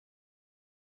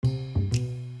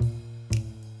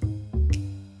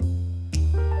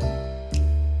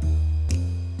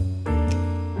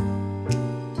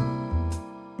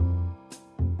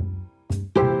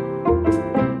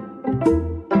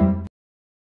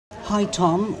Hi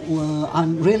Tom,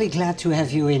 I'm really glad to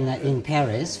have you in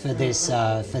Paris for this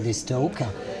talk,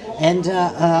 and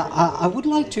I would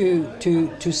like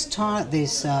to start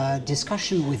this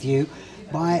discussion with you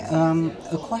by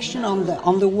a question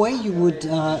on the way you would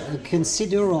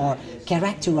consider or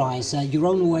characterize your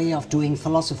own way of doing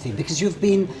philosophy, because you've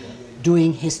been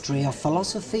doing history of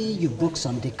philosophy. Your books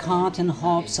on Descartes and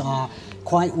Hobbes are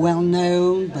quite well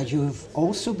known, but you've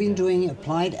also been doing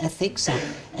applied ethics,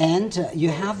 and you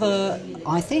have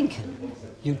I think,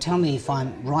 you tell me if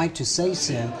I'm right to say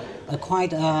so, a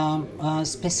quite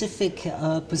specific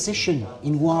position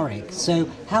in Warwick. So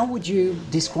how would you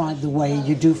describe the way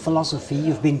you do philosophy?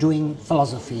 You've been doing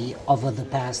philosophy over the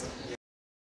past.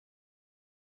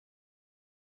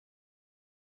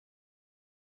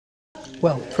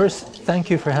 Well, first, thank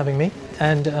you for having me.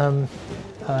 And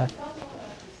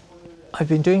I've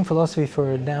been doing philosophy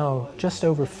for now just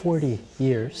over 40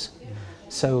 years.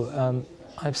 So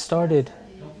I've started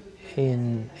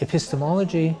in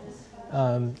epistemology,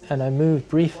 and I moved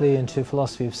briefly into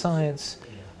philosophy of science,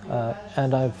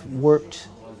 and I've worked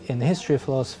in the history of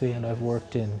philosophy, and I've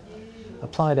worked in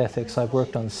applied ethics. I've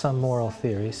worked on some moral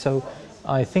theory. So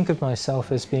I think of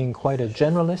myself as being quite a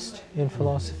generalist in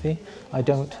philosophy. I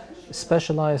don't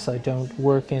specialize. I don't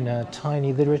work in a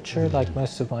tiny literature like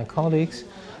most of my colleagues.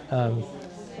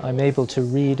 I'm able to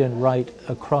read and write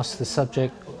across the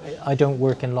subject. I don't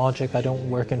work in logic. I don't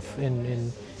work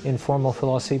in formal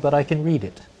philosophy, but I can read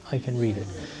it. I can read it.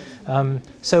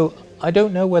 So I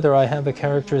don't know whether I have a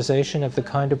characterization of the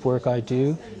kind of work I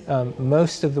do.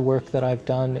 Most of the work that I've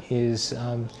done is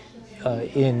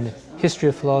in history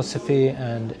of philosophy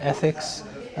and ethics.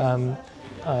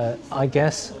 I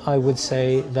guess I would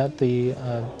say that the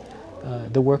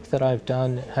work that I've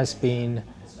done has been,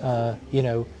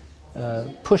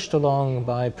 pushed along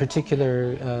by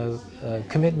particular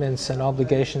commitments and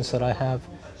obligations that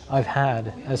I've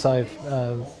had as I've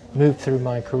moved through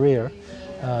my career.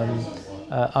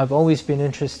 I've always been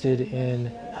interested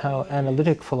in how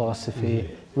analytic philosophy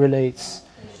relates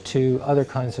to other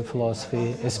kinds of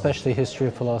philosophy, especially history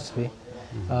of philosophy.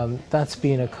 That's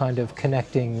been a kind of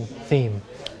connecting theme.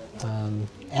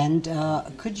 And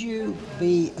could you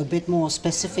be a bit more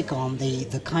specific on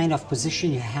the kind of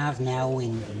position you have now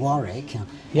in Warwick,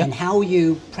 and how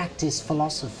you practice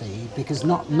philosophy? Because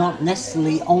not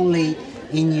necessarily only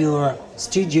in your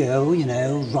studio,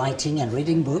 writing and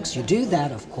reading books. You do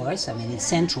that, of course. I mean, it's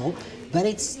central, but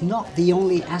it's not the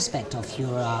only aspect of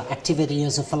your activity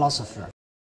as a philosopher.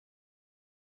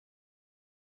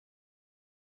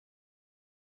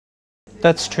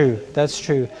 That's true, that's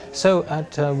true. So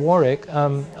at Warwick,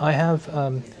 I have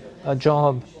a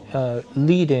job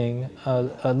leading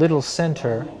a little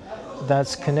center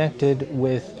that's connected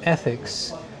with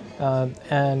ethics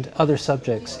and other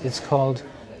subjects. It's called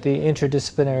the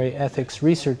Interdisciplinary Ethics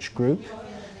Research Group,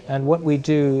 and what we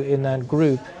do in that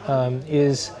group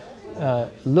is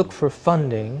look for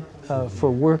funding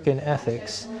for work in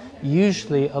ethics,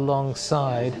 usually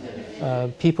alongside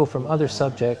people from other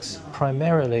subjects,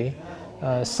 primarily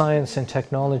science and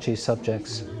technology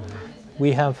subjects.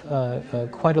 We have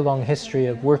quite a long history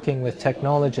of working with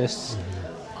technologists,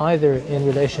 either in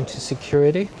relation to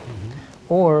security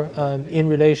or in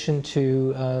relation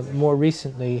to, more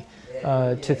recently,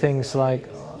 to things like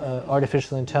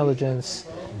artificial intelligence,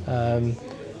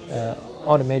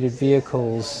 automated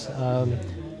vehicles,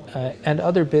 and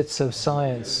other bits of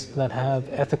science that have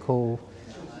ethical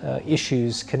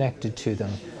issues connected to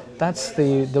them. That's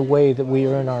the way that we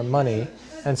earn our money,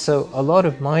 and so a lot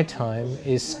of my time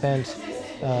is spent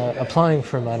applying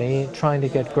for money, trying to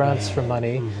get grants for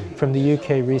money from the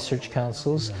UK research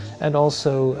councils, and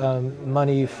also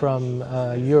money from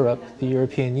Europe, the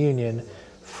European Union,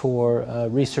 for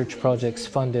research projects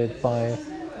funded by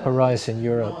Horizon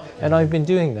Europe. And I've been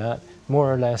doing that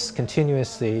more or less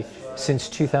continuously since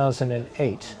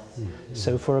 2008.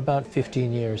 So for about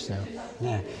 15 years now.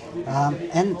 Yeah,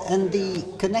 and the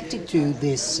connected to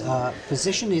this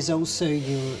position is also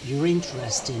your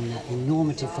interest in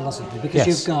normative philosophy, because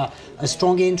you've got a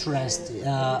strong interest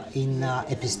in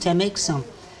epistemics,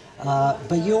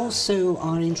 but you also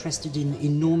are interested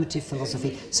in normative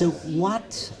philosophy. So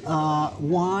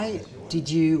why did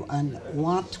you, and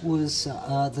what was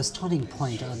the starting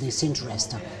point of this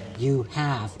interest you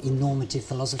have in normative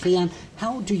philosophy, and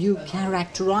how do you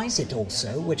characterize it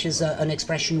also, which is an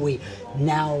expression we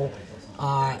now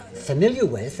are familiar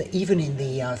with, even in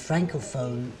the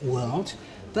Francophone world,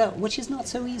 but which is not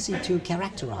so easy to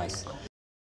characterize?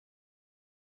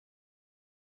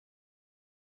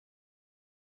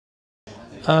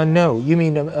 No, you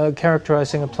mean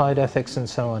characterizing applied ethics and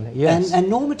so on. Yes. And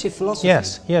normative philosophy.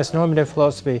 Yes, normative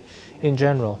philosophy in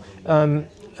general. I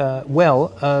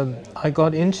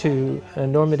got into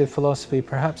normative philosophy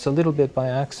perhaps a little bit by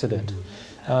accident,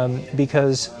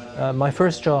 because my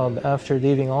first job after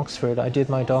leaving Oxford, I did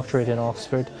my doctorate in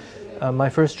Oxford. My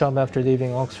first job after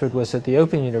leaving Oxford was at the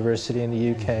Open University in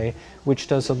the UK, which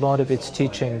does a lot of its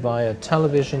teaching via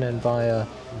television and via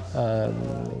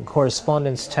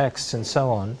correspondence texts and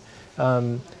so on.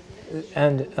 One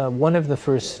of the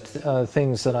first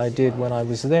things that I did when I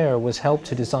was there was help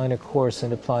to design a course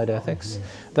in applied ethics.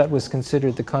 That was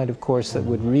considered the kind of course that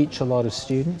would reach a lot of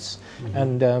students.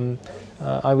 And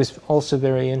I was also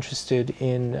very interested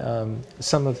in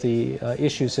some of the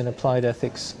issues in applied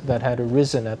ethics that had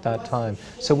arisen at that time.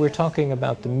 So we're talking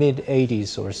about the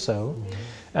mid-'80s or so.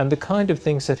 And the kind of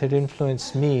things that had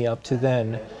influenced me up to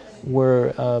then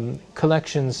were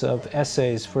collections of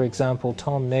essays, for example,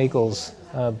 Tom Nagel's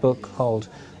book called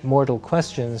Mortal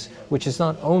Questions, which is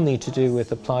not only to do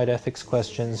with applied ethics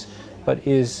questions, but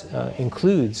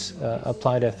includes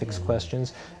applied ethics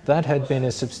questions. That had been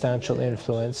a substantial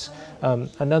influence.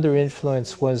 Another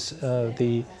influence was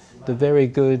the very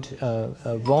good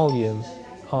volume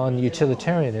on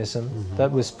utilitarianism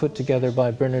that was put together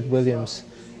by Bernard Williams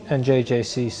and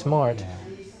J.J.C. Smart.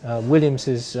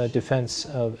 Williams's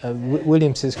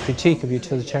Williams's critique of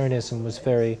utilitarianism was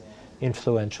very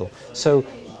influential. So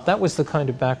that was the kind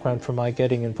of background for my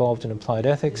getting involved in applied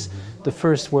ethics. The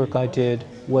first work I did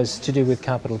was to do with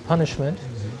capital punishment.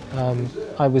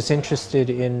 I was interested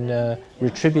in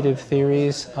retributive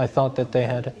theories. I thought that they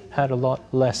had a lot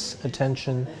less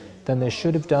attention than they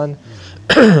should have done.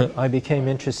 I became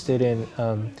interested in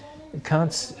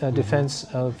Kant's defense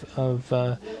of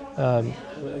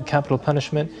capital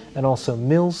punishment, and also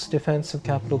Mill's defense of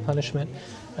capital punishment.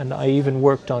 And I even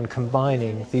worked on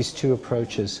combining these two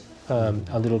approaches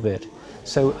a little bit.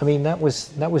 So, I mean, that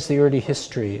was the early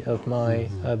history of my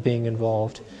being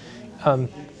involved.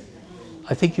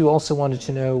 I think you also wanted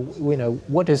to know,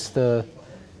 what's the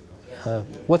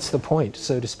point,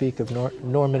 so to speak, of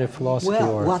normative philosophy?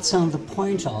 Well, what's on the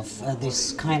point of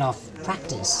this kind of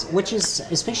practice, which is,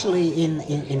 especially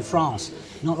in France,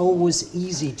 not always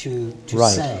easy to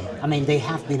Right. say. I mean, they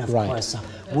have been, of Right. course,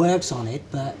 works on it,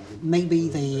 but maybe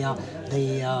the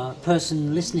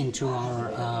person listening to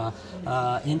our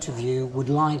interview would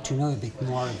like to know a bit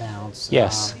more about.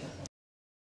 Yes.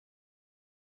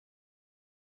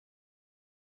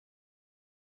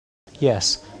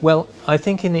 Yes. Well, I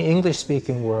think in the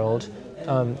English-speaking world,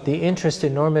 the interest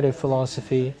in normative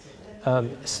philosophy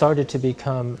started to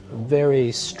become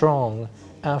very strong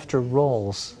after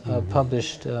Rawls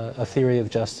published A Theory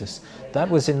of Justice. That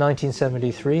was in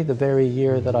 1973, the very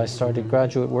year that I started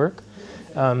graduate work.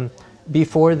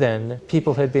 Before then,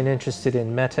 people had been interested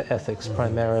in meta-ethics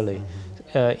primarily,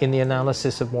 in the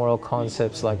analysis of moral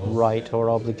concepts like right or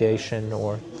obligation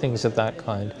or things of that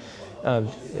kind.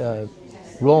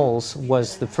 Rawls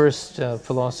was the first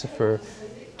philosopher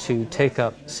to take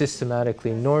up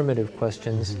systematically normative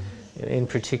questions, in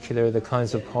particular the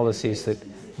kinds of policies that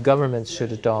governments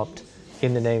should adopt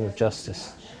in the name of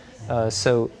justice.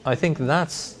 So I think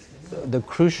that's the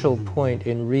crucial point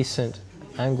in recent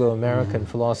Anglo-American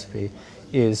philosophy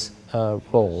is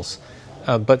Rawls.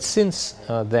 But since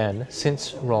then,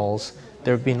 since Rawls,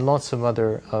 there have been lots of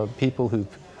other people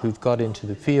who've got into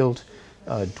the field.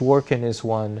 Dworkin is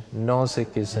one,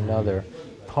 Nozick is another,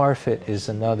 Parfit is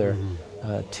another,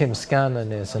 Tim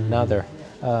Scanlon is another,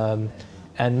 and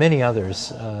many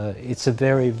others. It's a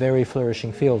very, very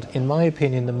flourishing field. In my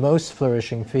opinion, the most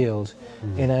flourishing field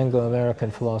in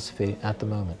Anglo-American philosophy at the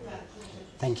moment.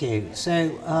 Thank you. So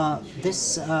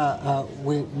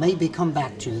we maybe come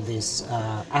back to this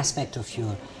aspect of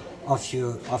your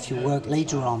work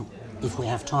later on, if we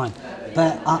have time.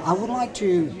 But I would like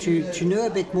to know a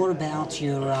bit more about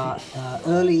your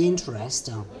early interest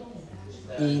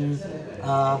in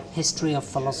history of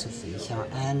philosophy,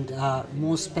 and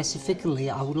more specifically,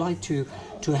 I would like to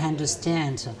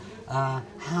understand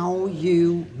how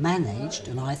you managed,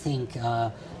 and I think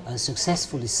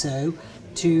successfully so,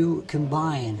 to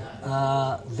combine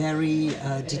very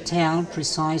detailed,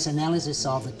 precise analysis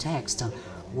of the text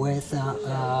with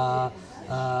a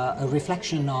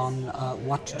reflection on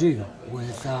what to do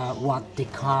with what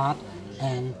Descartes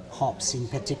and Hobbes in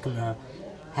particular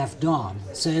have done.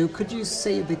 So could you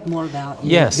say a bit more about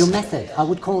your method? I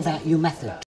would call that your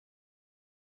method.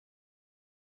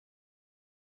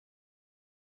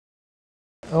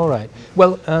 All right.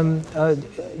 Well,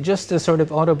 just a sort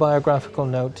of autobiographical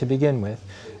note to begin with.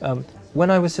 When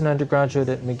I was an undergraduate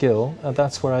at McGill,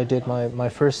 that's where I did my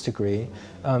first degree,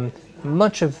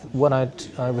 much of what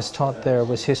I was taught there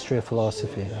was history of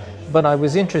philosophy, but I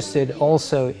was interested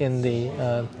also in the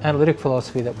analytic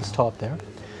philosophy that was taught there.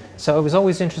 So I was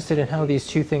always interested in how these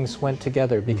two things went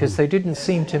together, because they didn't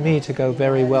seem to me to go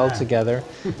very well together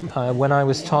when I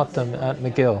was taught them at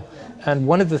McGill. And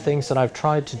one of the things that I've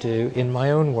tried to do in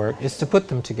my own work is to put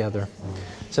them together.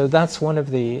 So that's one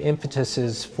of the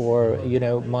impetuses for, you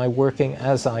know, my working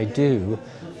as I do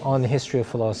on the history of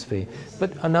philosophy.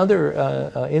 But another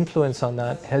influence on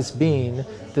that has been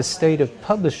the state of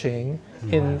publishing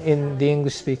in the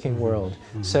English-speaking world.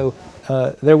 So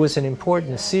there was an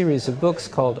important series of books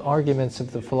called Arguments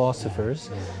of the Philosophers,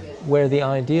 where the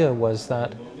idea was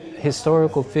that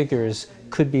historical figures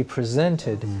could be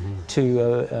presented to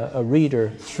a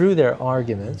reader through their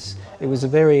arguments. It was a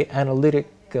very analytic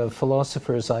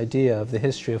philosopher's idea of the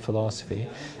history of philosophy,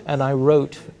 and I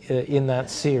wrote in that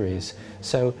series.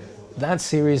 So that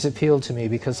series appealed to me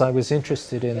because I was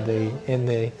interested in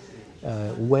the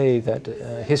way that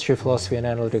history of philosophy and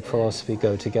analytic philosophy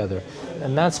go together.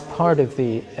 And that's part of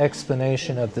the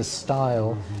explanation of the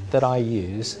style that I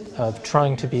use, of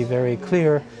trying to be very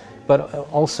clear, but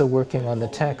also working on the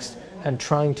text and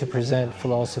trying to present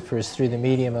philosophers through the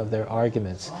medium of their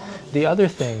arguments. The other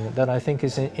thing that I think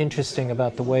is interesting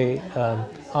about the way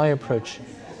I approach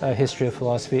history of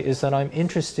philosophy is that I'm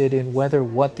interested in whether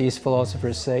what these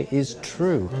philosophers say is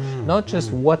true. Not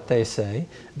just what they say,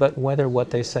 but whether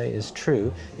what they say is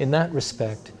true. In that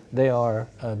respect, they are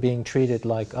being treated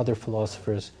like other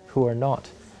philosophers who are not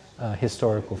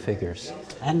historical figures.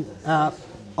 And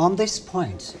on this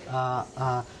point,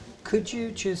 could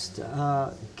you just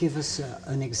give us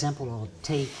an example, or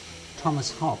take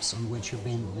Thomas Hobbes, on which you've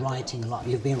been writing a lot.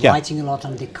 You've been writing a lot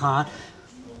on Descartes.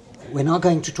 We're not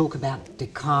going to talk about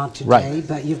Descartes today,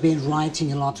 but you've been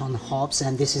writing a lot on Hobbes,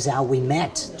 and this is how we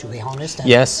met, to be honest. And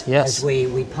yes. As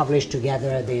we published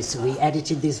together this, we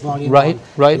edited this volume. Right,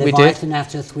 we did.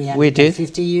 After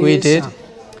 350 years. We did.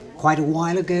 Quite a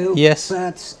while ago. Yes.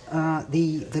 But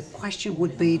the question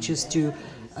would be just to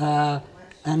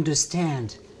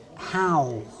understand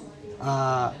how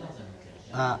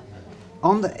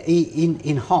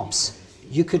in Hobbes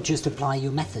you could just apply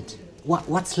your method.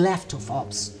 What's left of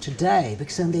Hobbes today?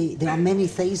 Because there are many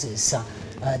theses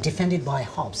defended by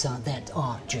Hobbes that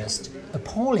are just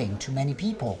appalling to many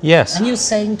people. Yes. And you're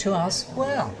saying to us,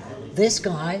 well, this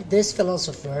guy, this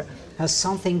philosopher, has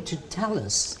something to tell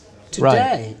us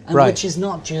today, and which is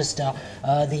not just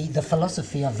the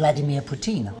philosophy of Vladimir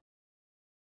Putin.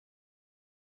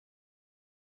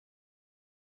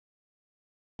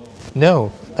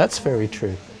 No, that's very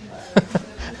true.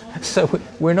 So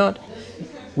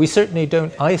I certainly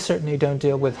don't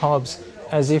deal with Hobbes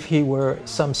as if he were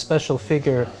some special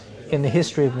figure in the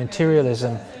history of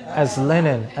materialism, as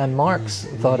Lenin and Marx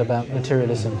thought about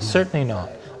materialism. Certainly not.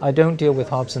 I don't deal with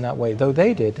Hobbes in that way, though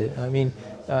they did. I mean,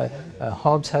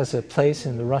 Hobbes has a place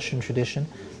in the Russian tradition.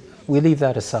 We leave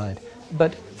that aside.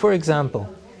 But, for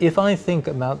example, if I think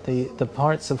about the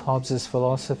parts of Hobbes's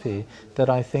philosophy that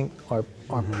I think are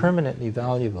permanently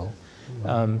valuable,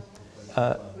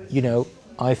 you know,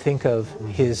 I think of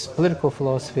his political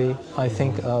philosophy. I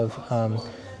think of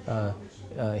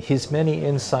his many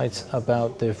insights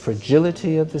about the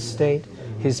fragility of the state,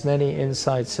 his many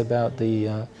insights about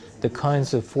the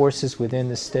kinds of forces within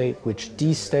the state which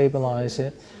destabilize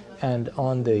it, and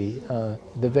on the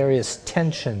various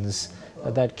tensions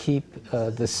that keep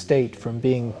the state from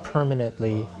being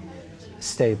permanently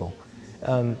stable.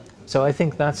 So I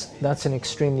think that's an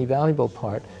extremely valuable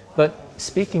part. But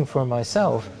speaking for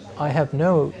myself,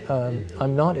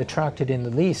 I'm not attracted in the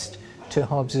least to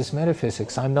Hobbes's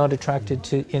metaphysics. I'm not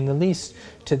attracted in the least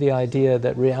to the idea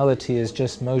that reality is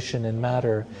just motion and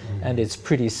matter, and it's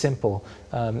pretty simple,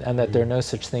 and that there are no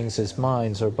such things as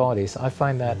minds or bodies. I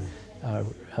find that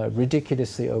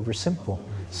ridiculously oversimple.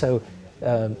 So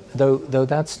though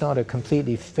that's not a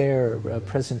completely fair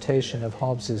presentation of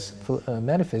Hobbes's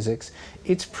metaphysics,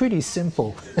 it's pretty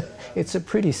simple. It's a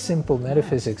pretty simple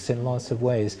metaphysics in lots of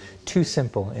ways, too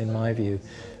simple in my view.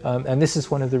 And this is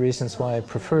one of the reasons why I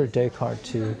prefer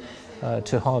Descartes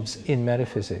to Hobbes in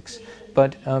metaphysics.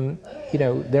 But you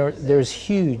know, there's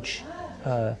huge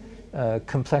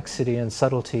complexity and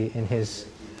subtlety in his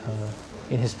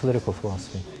political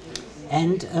philosophy.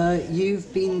 And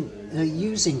you've been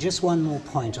using, just one more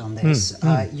point on this,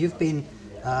 you've been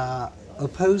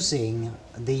opposing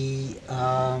the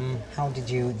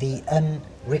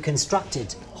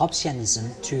unreconstructed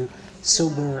Hobbesianism to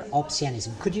sober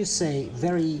Hobbesianism. Could you say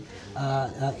very,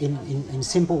 in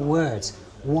simple words,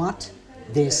 what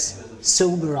this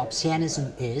sober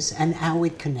Hobbesianism is and how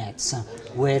it connects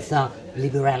with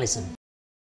liberalism?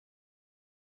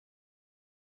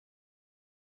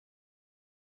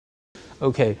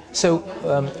 Okay, so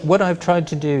what I've tried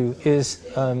to do is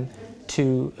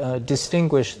to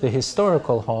distinguish the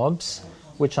historical Hobbes,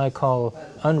 which I call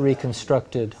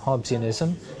unreconstructed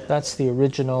Hobbesianism. That's the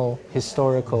original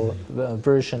historical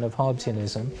version of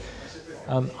Hobbesianism.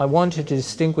 I want to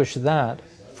distinguish that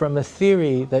from a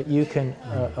theory that you can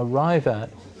arrive at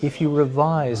if you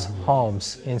revise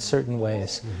Hobbes in certain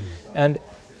ways. And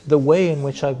the way in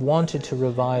which I've wanted to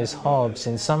revise Hobbes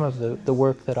in some of the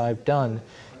work that I've done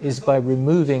is by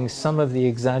removing some of the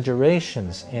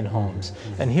exaggerations in Hobbes.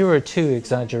 And here are two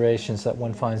exaggerations that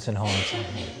one finds in Hobbes.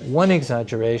 One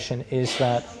exaggeration is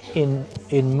that in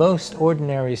most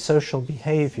ordinary social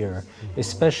behavior,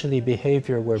 especially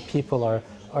behavior where people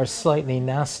are slightly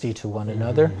nasty to one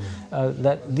another,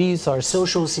 that these are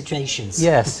social situations.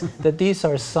 Yes, that these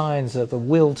are signs of a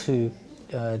will to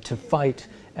fight,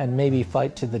 and maybe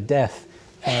fight to the death.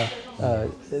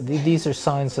 These are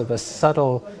signs of a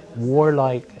subtle,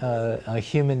 warlike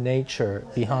human nature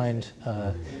behind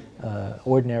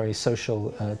ordinary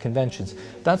social conventions.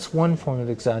 That's one form of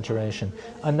exaggeration.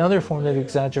 Another form of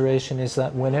exaggeration is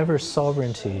that whenever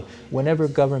sovereignty, whenever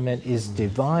government is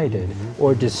divided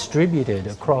or distributed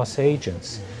across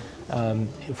agents,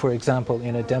 for example,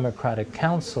 in a democratic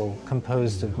council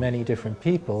composed of many different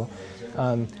people,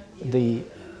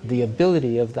 the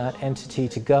ability of that entity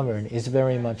to govern is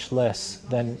very much less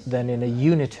than in a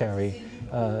unitary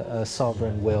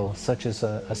sovereign will, such as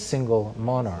a single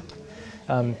monarch.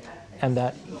 And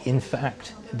that, in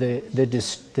fact,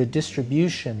 the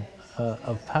distribution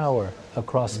of power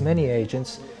across many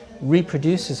agents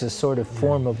reproduces a sort of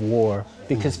form of war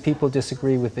because people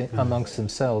disagree with it amongst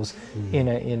themselves in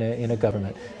a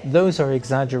government. Those are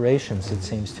exaggerations, it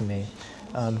seems to me.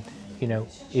 You know,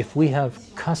 if we have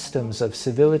customs of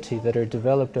civility that are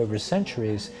developed over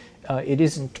centuries, it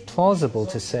isn't plausible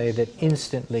to say that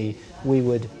instantly we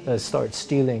would start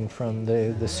stealing from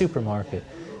the supermarket.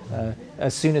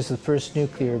 As soon as the first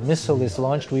nuclear missile is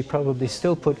launched, we probably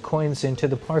still put coins into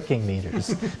the parking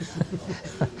meters.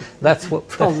 That's what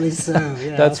probably so.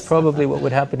 Yes. That's probably what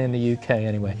would happen in the UK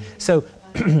anyway. So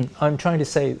I'm trying to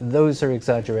say those are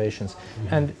exaggerations.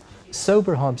 And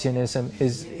sober Hobbesianism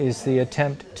is the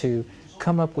attempt to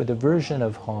come up with a version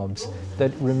of Hobbes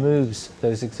that removes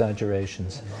those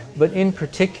exaggerations. But in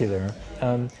particular,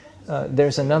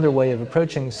 there's another way of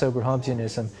approaching sober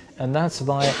Hobbesianism, and that's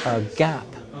via a gap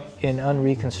in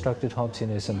unreconstructed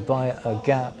Hobbesianism, via a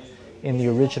gap in the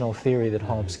original theory that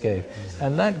Hobbes gave.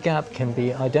 And that gap can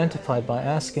be identified by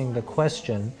asking the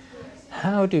question,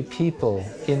 how do people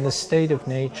in the state of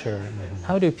nature,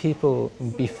 how do people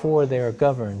before they are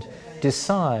governed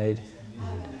decide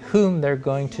whom they're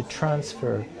going to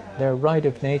transfer their right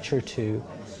of nature to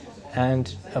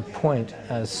and appoint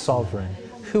as sovereign?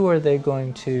 Who are they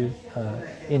going to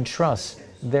entrust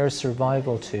their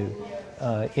survival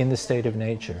to in the state of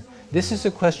nature? This is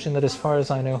a question that, as far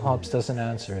as I know, Hobbes doesn't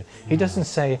answer it. He doesn't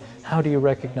say, how do you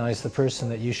recognize the person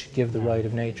that you should give the right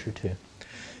of nature to?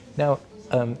 Now,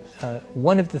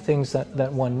 one of the things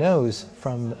that one knows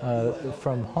from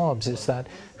Hobbes is that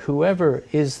whoever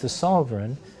is the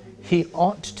sovereign, he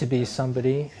ought to be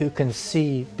somebody who can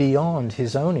see beyond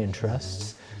his own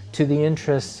interests to the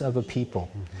interests of a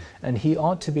people. And he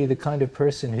ought to be the kind of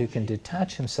person who can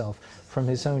detach himself from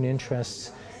his own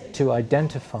interests to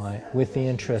identify with the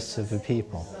interests of the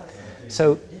people.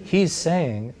 So he's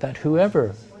saying that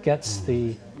whoever gets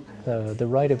the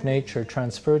right of nature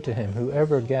transferred to him,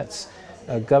 whoever gets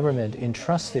a government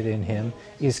entrusted in him,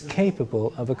 is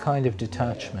capable of a kind of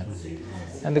detachment.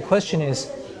 And the question is,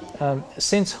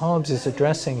 since Hobbes is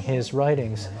addressing his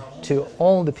writings to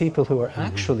all the people who are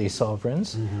actually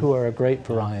sovereigns, who are a great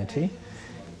variety,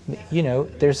 you know,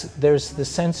 there's the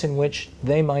sense in which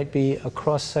they might be a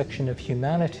cross-section of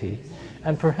humanity,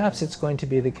 and perhaps it's going to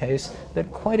be the case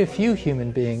that quite a few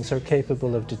human beings are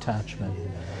capable of detachment.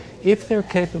 If they're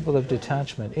capable of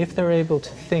detachment, if they're able to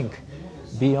think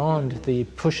beyond the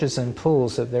pushes and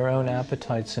pulls of their own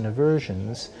appetites and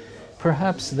aversions,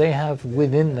 perhaps they have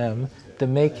within them the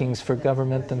makings for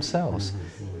government themselves.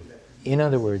 In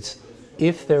other words,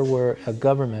 if there were a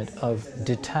government of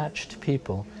detached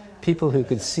people, people who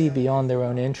could see beyond their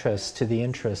own interests to the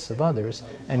interests of others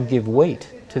and give weight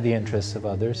to the interests of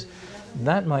others,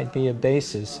 that might be a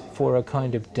basis for a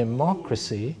kind of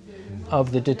democracy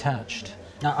of the detached.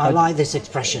 Now, I like this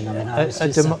expression. I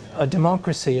mean, a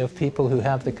democracy of people who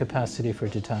have the capacity for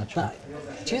detachment.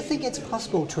 Do you think it's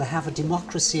possible to have a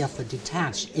democracy of the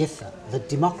detached if the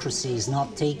democracy is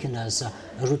not taken as a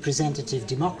representative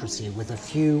democracy with a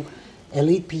few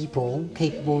elite people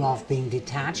capable of being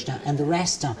detached, and the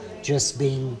rest just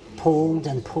being pulled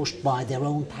and pushed by their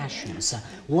own passions.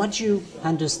 What do you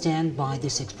understand by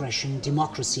this expression,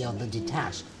 democracy of the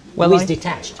detached? Well, Who is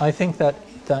detached? I think that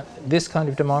this kind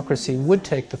of democracy would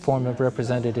take the form of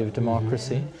representative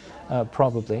democracy,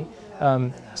 probably.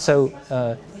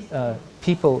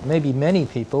 People, maybe many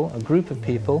people, a group of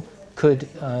people, could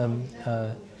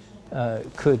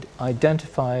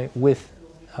identify with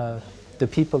the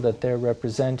people that they're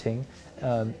representing.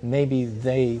 Maybe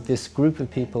this group of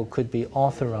people could be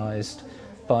authorized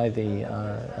by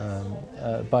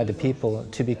the people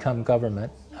to become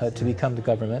government, to become the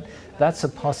government. That's a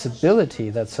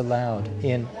possibility that's allowed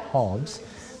in Hobbes.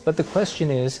 But the question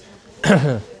is,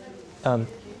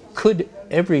 could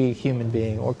every human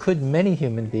being, or could many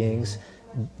human beings,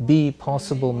 be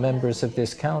possible members of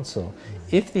this council?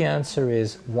 If the answer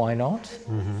is why not,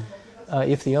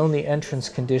 if the only entrance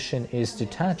condition is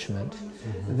detachment,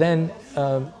 then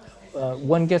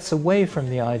one gets away from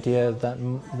the idea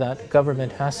that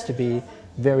government has to be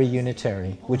very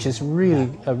unitary, which is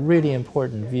really a really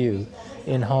important view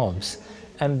in Hobbes.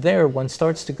 And there one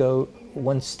starts to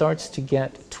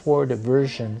get toward a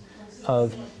version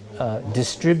of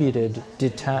distributed,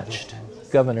 detached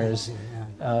governors,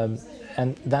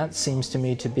 and that seems to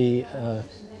me to be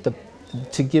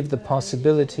to give the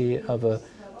possibility of a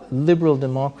liberal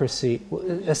democracy,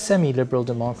 a semi-liberal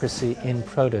democracy in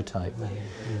prototype.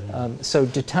 So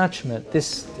detachment,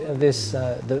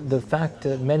 the fact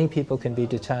that many people can be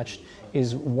detached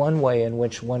is one way in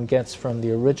which one gets from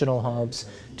the original Hobbes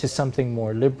to something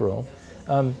more liberal.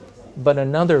 But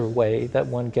another way that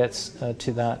one gets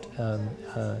to that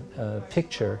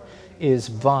picture is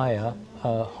via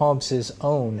Hobbes's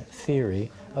own theory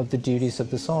of the duties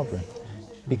of the sovereign.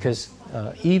 Because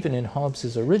even in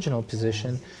Hobbes's original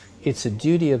position, it's a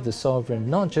duty of the sovereign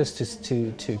not just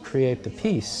to create the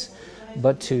peace,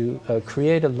 but to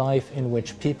create a life in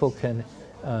which people can,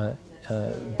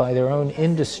 by their own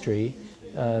industry,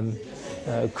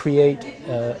 create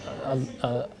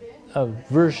a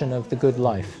version of the good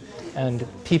life. And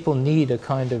people need a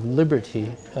kind of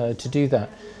liberty to do that.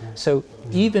 So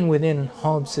even within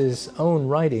Hobbes's own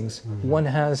writings, one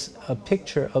has a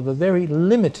picture of a very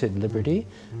limited liberty,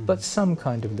 but some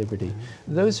kind of liberty.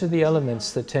 Those are the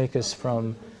elements that take us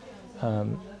from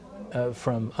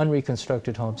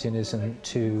unreconstructed Hobbesianism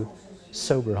to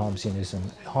sober Hobbesianism,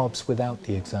 Hobbes without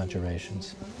the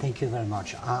exaggerations. Thank you very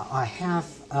much. I have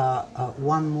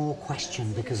one more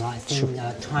question because I think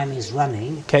time is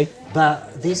running. Okay.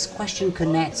 But this question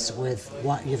connects with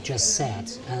what you've just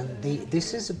said, and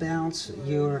this is about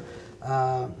your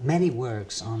many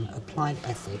works on applied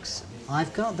ethics.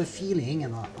 I've got the feeling,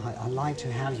 and I'd like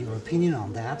to have your opinion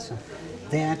on that,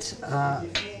 that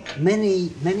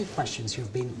many questions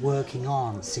you've been working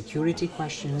on, security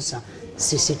questions,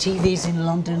 CCTVs in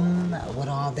London, what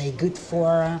are they good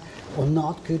for or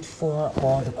not good for,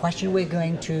 or the question we're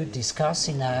going to discuss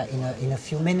in a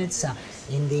few minutes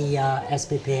in the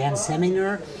SPPN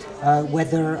seminar,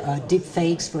 whether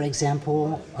deepfakes, for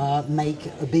example, make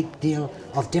a big deal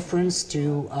of difference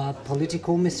to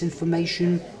political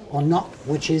misinformation or not,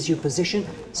 which is your position.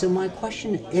 So my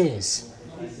question is,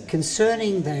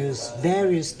 concerning those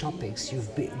various topics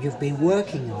you've been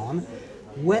working on,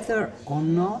 whether or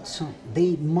not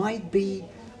they might be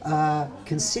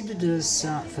considered as,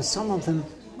 for some of them,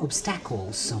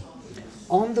 obstacles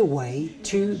on the way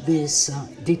to this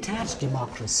detached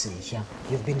democracy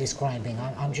you've been describing.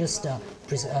 I'm just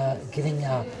giving,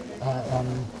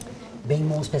 being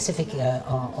more specific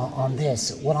on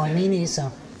this. What I mean is,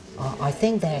 I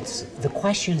think that the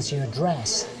questions you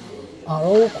address are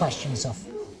all questions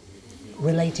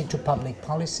related to public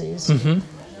policies,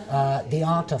 the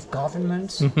art of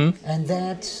government, and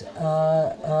that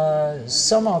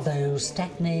some of those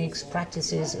techniques,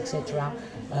 practices, etc.,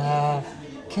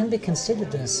 can be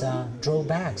considered as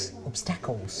drawbacks,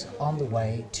 obstacles on the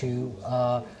way to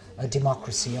a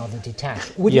democracy of the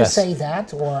detached. Would you say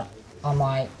that, or am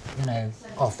I,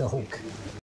 off the hook?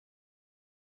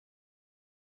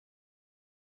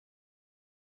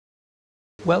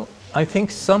 Well, I think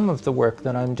some of the work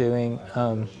that I'm doing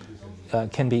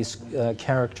can be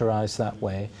characterized that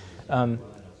way.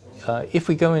 If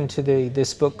we go into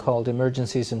this book called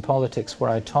Emergencies in Politics, where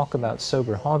I talk about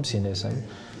sober Hobbesianism,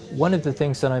 one of the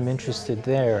things that I'm interested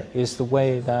there is the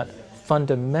way that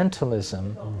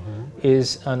fundamentalism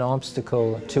is an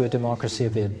obstacle to a democracy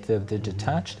of the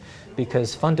detached,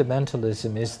 because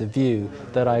fundamentalism is the view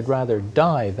that I'd rather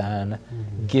die than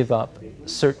give up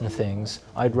certain things.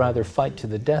 I'd rather fight to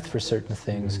the death for certain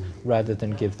things rather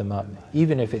than give them up,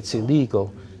 even if it's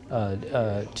illegal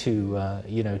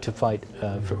to fight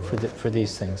for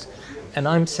these things. And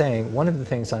I'm saying, one of the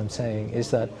things I'm saying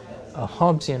is that a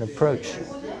Hobbesian approach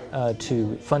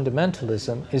to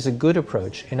fundamentalism is a good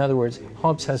approach. In other words,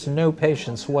 Hobbes has no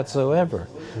patience whatsoever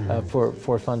for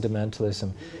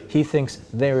fundamentalism. He thinks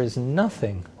there is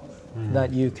nothing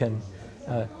that you can,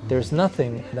 there's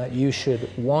nothing that you should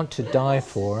want to die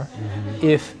for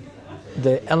if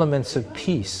the elements of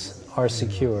peace are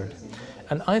secured.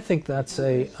 And I think that's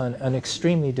an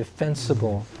extremely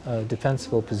defensible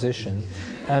position.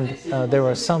 And there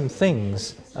are some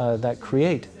things that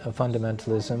create a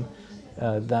fundamentalism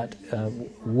that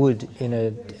would,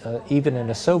 even in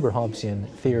a sober Hobbesian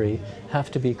theory,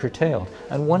 have to be curtailed.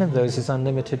 And one of those is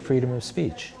unlimited freedom of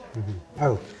speech.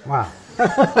 Oh, wow.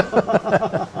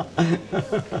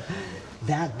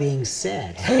 That being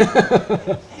said,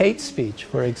 hate speech,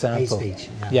 for example. Hate speech.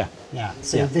 Yeah. Yeah.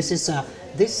 So this is,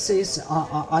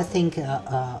 I think,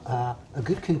 a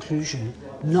good conclusion,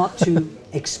 not to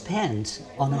expand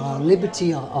on our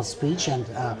liberty of speech. And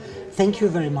thank you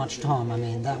very much, Tom. I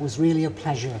mean, that was really a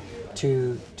pleasure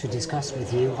to discuss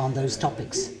with you on those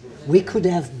topics. We could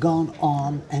have gone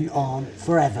on and on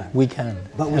forever. We can,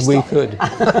 but we could.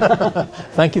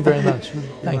 Thank you very much.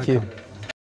 Thank you.